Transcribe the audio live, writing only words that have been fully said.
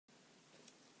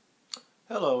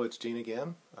Hello, it's Gene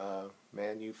again,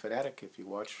 Man U fanatic. If you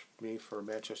watch me for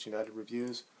Manchester United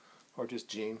reviews, or just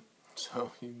Gene,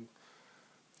 so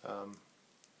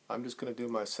I'm just going to do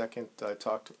my second. I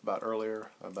talked about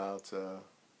earlier about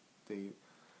the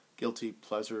Guilty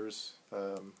Pleasures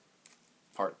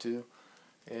Part 2,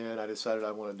 and I decided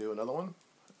I want to do another one,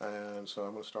 and so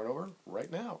I'm going to start over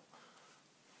right now.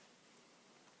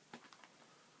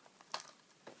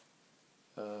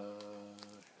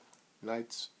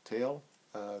 Knight's Tale,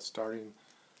 starting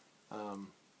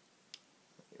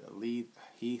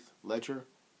Heath Ledger,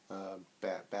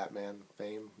 Batman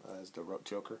fame as the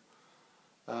Joker.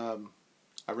 I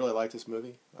really like this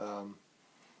movie.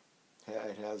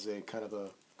 It has a kind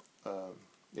of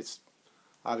it's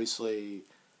obviously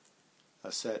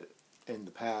a set in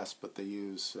the past, but they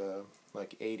use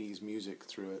like 80s music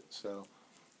through it, so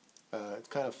it's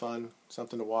kind of fun,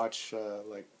 something to watch,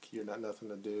 like you're not nothing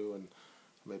to do, and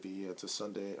maybe it's a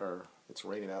Sunday or it's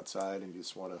raining outside and you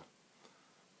just want to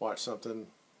watch something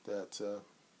that the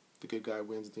good guy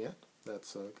wins at the end.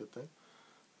 That's a good thing.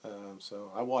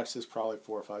 So I watch this probably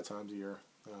 4 or 5 times a year.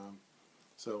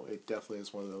 So it definitely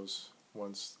is one of those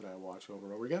ones that I watch over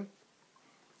and over again.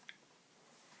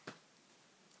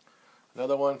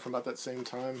 Another one from about that same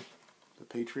time, The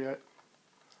Patriot.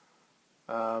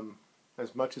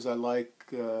 As much as I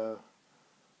like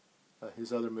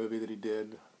his other movie that he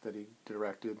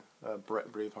directed,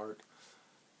 Braveheart,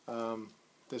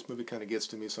 this movie kind of gets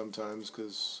to me sometimes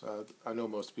because I know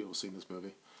most people have seen this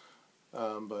movie,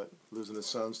 but losing his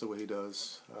sons the way he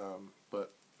does,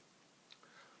 but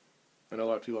I know a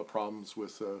lot of people have problems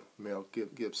with Mel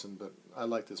Gibson, but I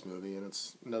like this movie, and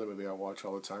it's another movie I watch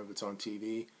all the time. If it's on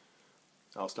TV,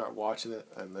 I'll start watching it,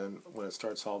 and then when it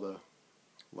starts all the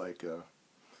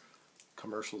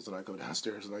commercials, and I go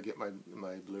downstairs and I get my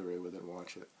Blu-ray with it and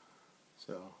watch it.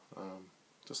 So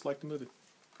just like the movie.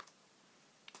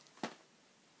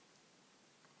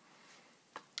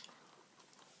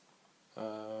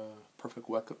 Perfect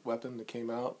Weapon that came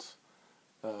out.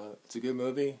 It's a good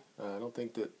movie. I don't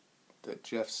think that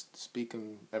Jeff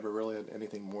Speakin ever really had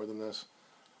anything more than this,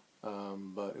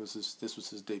 but this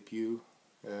was his debut,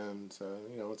 and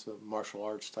it's a martial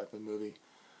arts type of movie,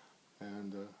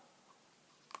 and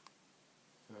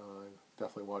I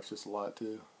definitely watched this a lot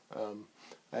too.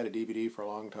 I had a DVD for a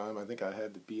long time. I think I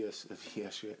had the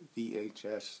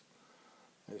VHS.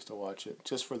 I used to watch it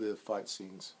just for the fight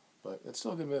scenes, but it's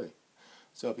still a good movie.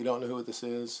 So if you don't know who this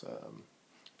is,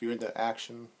 if you're into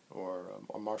action or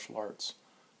martial arts,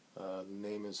 the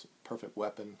name is Perfect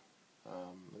Weapon.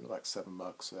 Like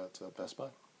 $7 at Best Buy.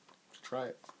 Try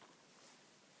it.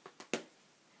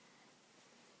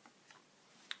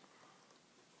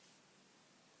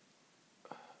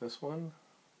 This one,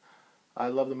 I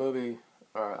love the movie.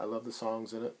 I love the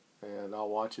songs in it, and I'll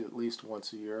watch it at least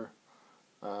once a year.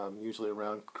 Usually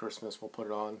around Christmas we'll put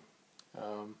it on.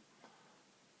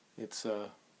 It's I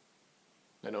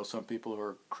know some people who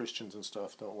are Christians and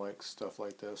stuff don't like stuff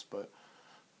like this, but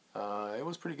it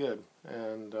was pretty good,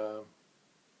 and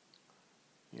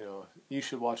you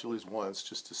should watch it at least once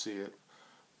just to see it.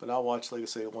 But I'll watch, like I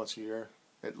say, once a year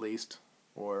at least,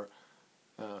 or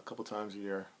a couple times a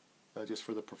year, just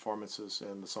for the performances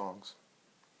and the songs.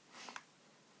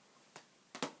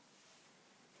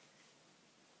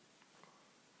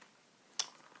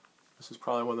 This is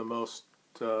probably one of the most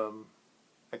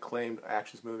acclaimed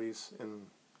action movies in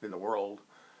the world.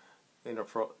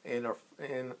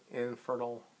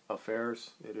 Infernal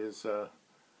Affairs. It is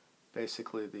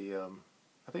basically the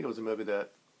I think it was a movie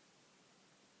that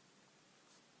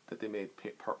they made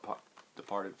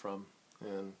Departed from,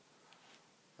 and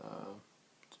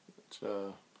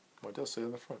well, it does say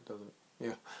on the front, doesn't it?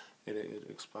 Yeah, it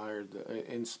inspired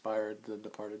the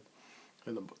Departed,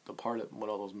 and the Departed won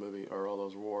all those all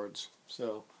those awards.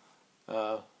 So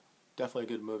definitely a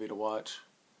good movie to watch.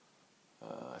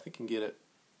 I think you can get it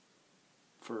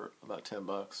for about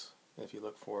 $10 if you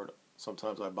look for it.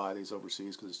 Sometimes I buy these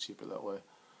overseas because it's cheaper that way.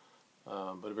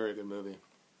 But a very good movie.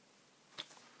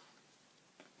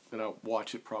 And I'll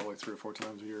watch it probably 3 or 4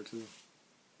 times a year too.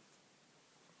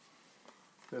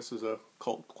 This is a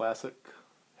cult classic,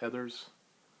 Heathers.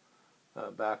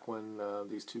 Back when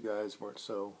these two guys weren't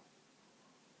so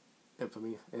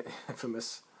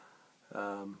infamous.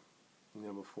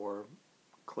 Before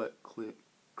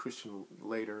Christian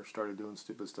later started doing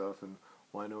stupid stuff, and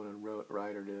Winona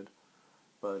Ryder did.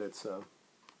 But it's a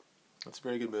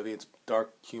very good movie. It's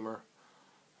dark humor.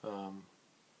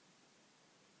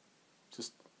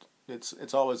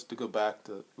 It's always to go back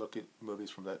to look at movies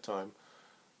from that time,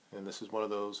 and this is one of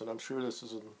those. And I'm sure this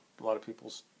is in a lot of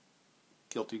people's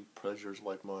guilty pleasures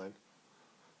like mine.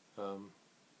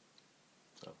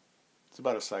 So It's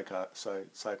about a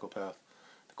psychopath.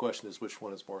 The question is, which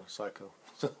one is more psycho?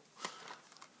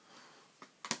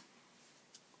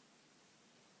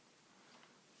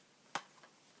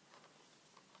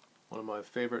 One of my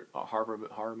favorite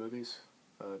horror movies,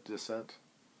 Descent.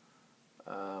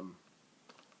 The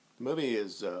movie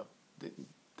is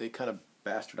they kind of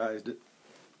bastardized it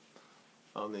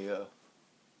on the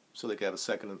so they could have a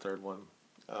second and third one.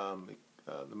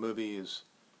 The movie is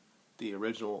the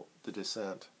original, The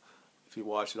Descent. If you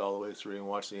watch it all the way through and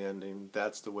watch the ending,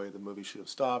 that's the way the movie should have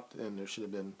stopped, and there should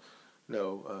have been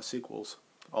no sequels.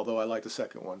 Although I like the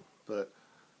second one, but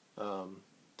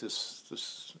this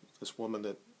woman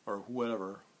that, or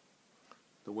whoever,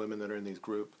 the women that are in these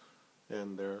group,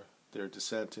 and their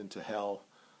descent into hell,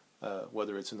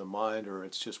 whether it's in the mind or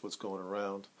it's just what's going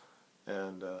around,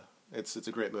 and it's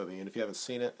a great movie. And if you haven't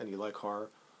seen it and you like horror,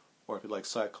 or if you like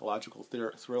psychological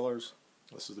thrillers,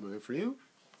 this is the movie for you.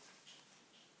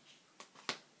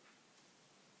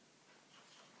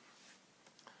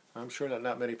 I'm sure that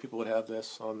not many people would have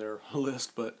this on their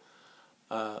list, but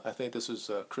I think this is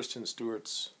Kristen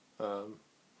Stewart's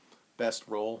best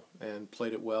role and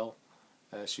played it well.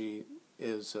 She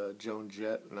is Joan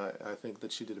Jett, and I think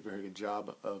that she did a very good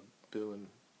job of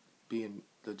being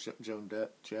the Joan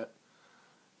Jett.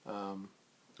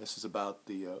 This is about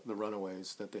the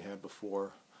runaways that they had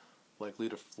before, like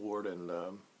Lita Ford and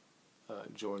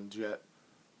Joan Jett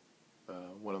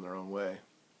went on their own way.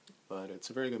 But it's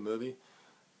a very good movie,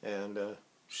 and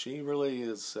she really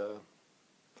is.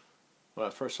 When I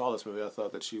first saw this movie, I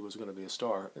thought that she was going to be a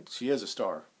star. She is a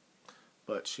star,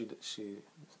 but she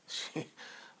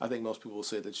I think most people will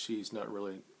say that she's not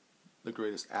really the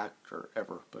greatest actor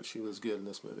ever, but she was good in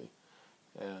this movie,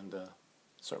 and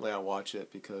certainly I'll watch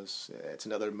it because it's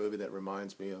another movie that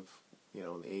reminds me of, in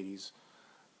the 80s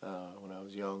when I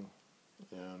was young,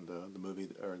 and the movie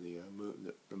or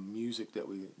the music that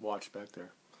we watched back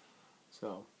there.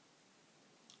 So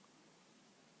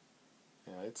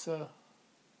yeah, it's trying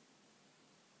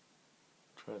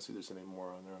to see if there's any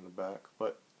more on there on the back,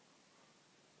 but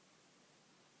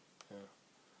yeah,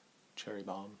 Cherry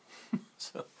Bomb.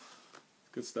 So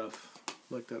good stuff.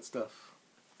 Like that stuff.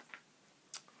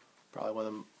 Probably one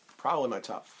of them. Probably my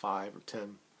top 5 or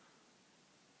 10.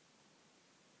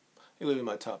 It would be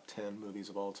my top 10 movies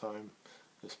of all time.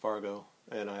 Is Fargo,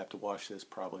 and I have to watch this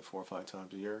probably 4 or 5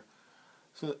 times a year.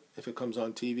 So if it comes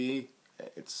on TV,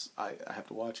 I have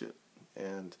to watch it,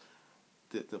 and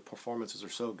the performances are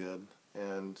so good,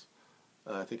 and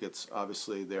I think it's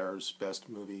obviously theirs best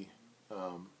movie.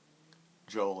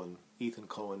 Joel and Ethan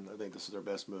Coen, I think this is their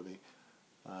best movie,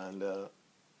 and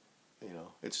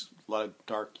it's a lot of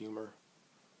dark humor,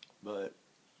 but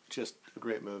just a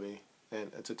great movie,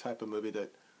 and it's a type of movie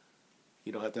that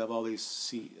you don't have to have all these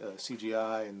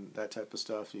CGI and that type of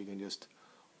stuff. You can just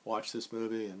watch this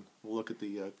movie and look at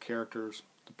the characters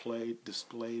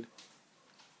displayed,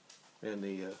 and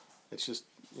it's just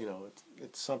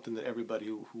it's something that everybody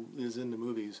who is into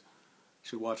movies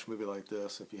should watch a movie like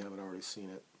this if you haven't already seen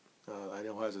it. I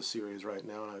know it has a series right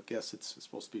now, and I guess it's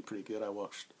supposed to be pretty good. I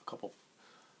watched a couple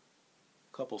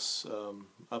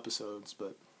episodes,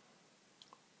 but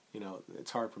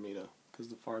it's hard for me to, because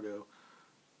the Fargo,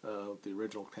 the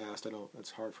original cast,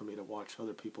 it's hard for me to watch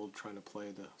other people trying to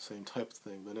play the same type of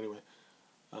thing. But anyway,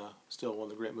 still one of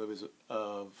the great movies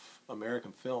of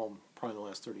American film, probably in the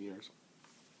last 30 years.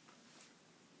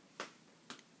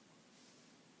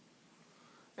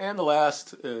 And the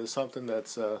last is something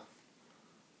that's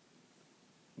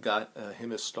got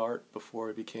him his start before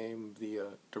he became the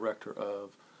director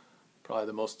of probably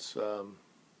the most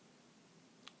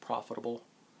profitable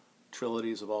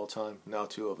trilogies of all time. Now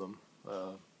 2 of them,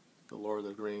 The Lord of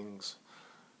the Rings,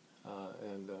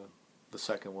 and the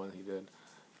second one he did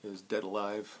is Dead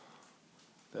Alive,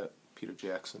 that Peter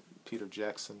Jackson,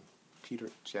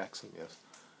 yes,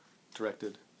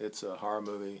 directed. It's a horror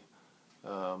movie,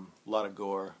 a lot of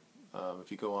gore.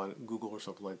 If you go on Google or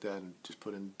something like that and just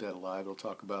put in Dead Alive, it'll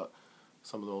talk about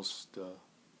some of the most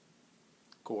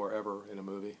gore ever in a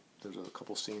movie. There's a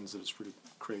couple scenes that is pretty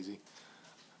crazy.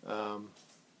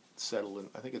 Settled in,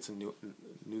 I think it's in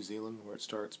New Zealand where it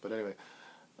starts. But anyway,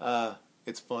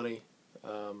 it's funny,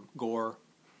 gore.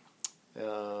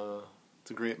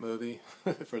 It's a great movie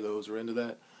for those who are into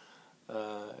that.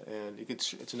 And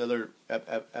it's another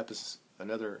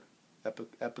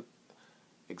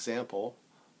example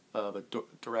of a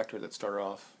director that started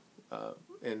off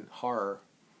in horror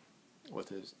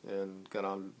and got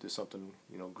on to do something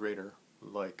greater,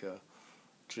 like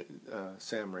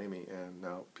Sam Raimi and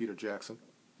now Peter Jackson,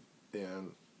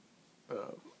 and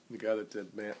the guy that did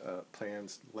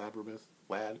Pan's Labyrinth.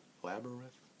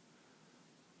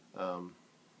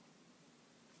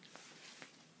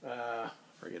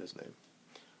 Forget his name.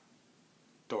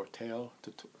 Doroteo.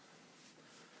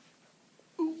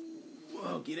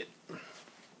 I'll get it.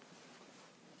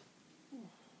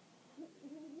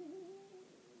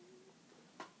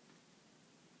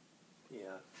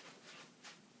 Yeah.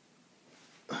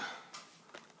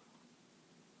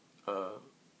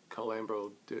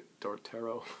 Calambro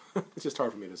Dorotero. It's just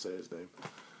hard for me to say his name.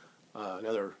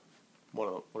 Another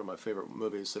one of my favorite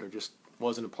movies that just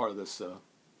wasn't a part of this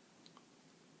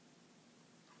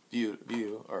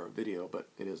view or video, but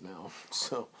it is now.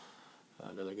 So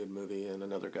another good movie, and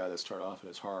another guy that started off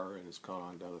as horror and has gone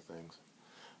on to other things.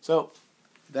 So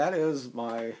that is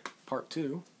my part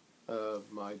 2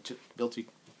 of my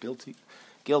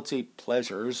guilty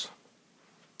pleasures.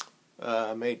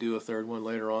 I may do a third one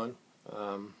later on.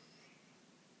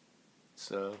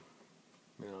 So,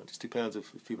 it just depends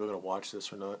if people are going to watch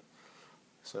this or not.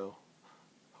 So,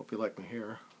 hope you like my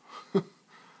hair.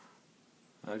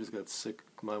 I just got sick.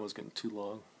 Mine was getting too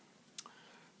long.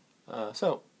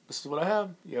 So, this is what I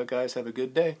have. You guys have a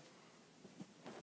good day.